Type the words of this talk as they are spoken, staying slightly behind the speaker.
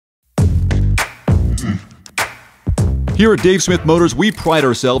Here at Dave Smith Motors, we pride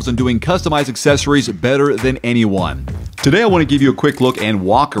ourselves on doing customized accessories better than anyone. Today I want to give you a quick look and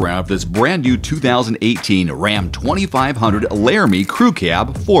walk around of this brand new 2018 Ram 2500 Laramie Crew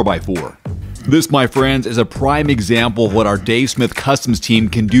Cab 4x4. This, my friends, is a prime example of what our Dave Smith Customs team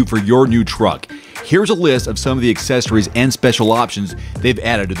can do for your new truck. Here's a list of some of the accessories and special options they've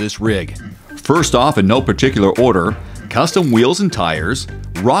added to this rig. First off, in no particular order, custom wheels and tires,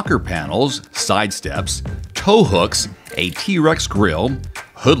 rocker panels, side steps, tow hooks, a T-Rex grill,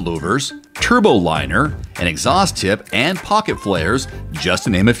 hood louvers, turbo liner, an exhaust tip, and pocket flares, just to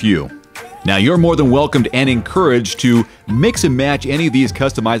name a few. Now, you're more than welcomed and encouraged to mix and match any of these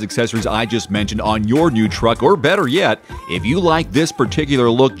customized accessories I just mentioned on your new truck, or better yet, if you like this particular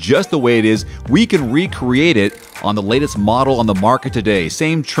look just the way it is, we can recreate it on the latest model on the market today.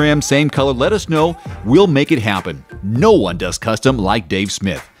 Same trim, same color, let us know, we'll make it happen. No one does custom like Dave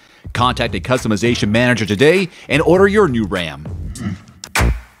Smith. Contact a customization manager today and order your new Ram.